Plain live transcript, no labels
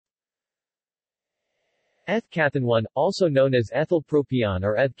Ethcathinone, also known as ethylpropion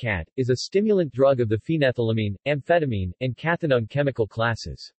or Ethcat, is a stimulant drug of the phenethylamine, amphetamine, and cathinone chemical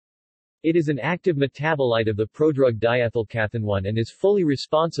classes. It is an active metabolite of the prodrug diethylcathinone and is fully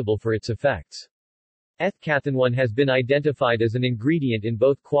responsible for its effects. Ethcathinone has been identified as an ingredient in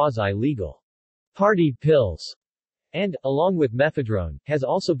both quasi-legal party pills and, along with mephedrone, has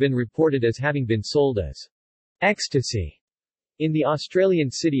also been reported as having been sold as ecstasy in the Australian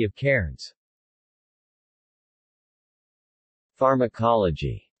city of Cairns.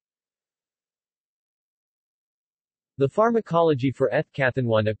 Pharmacology. The pharmacology for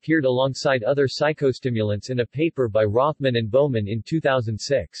ethcathinone appeared alongside other psychostimulants in a paper by Rothman and Bowman in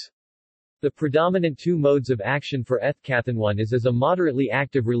 2006. The predominant two modes of action for ethcathinone is as a moderately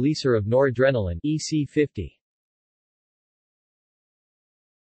active releaser of noradrenaline EC50.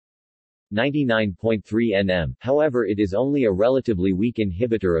 99.3 nm, however it is only a relatively weak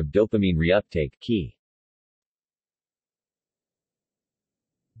inhibitor of dopamine reuptake key.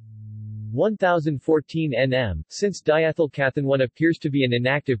 1014 nm, since diethylcathinone appears to be an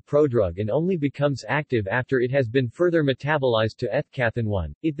inactive prodrug and only becomes active after it has been further metabolized to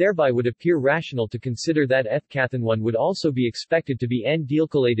ethcathinone, it thereby would appear rational to consider that ethcathinone would also be expected to be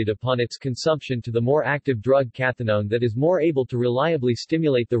N-dealkylated upon its consumption to the more active drug cathinone that is more able to reliably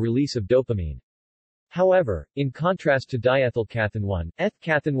stimulate the release of dopamine. However, in contrast to diethylcathinone,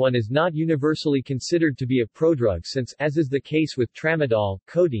 ethcathinone is not universally considered to be a prodrug since, as is the case with tramadol,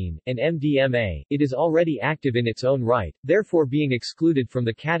 codeine, and MDMA, it is already active in its own right, therefore being excluded from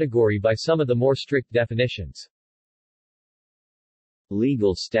the category by some of the more strict definitions.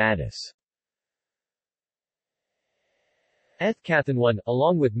 Legal status. Ethcathinone,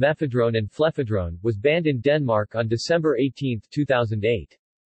 along with mephedrone and flephedrone, was banned in Denmark on December 18, 2008.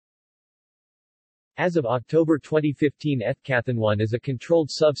 As of October 2015, ethcathinone is a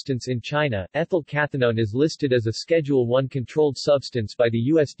controlled substance in China. Ethylcathinone is listed as a Schedule I controlled substance by the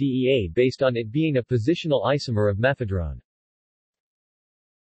US DEA based on it being a positional isomer of mephedrone.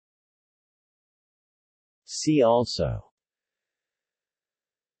 See also: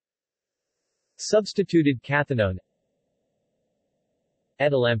 substituted cathinone,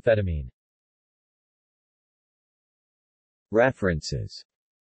 etylamphetamine. References.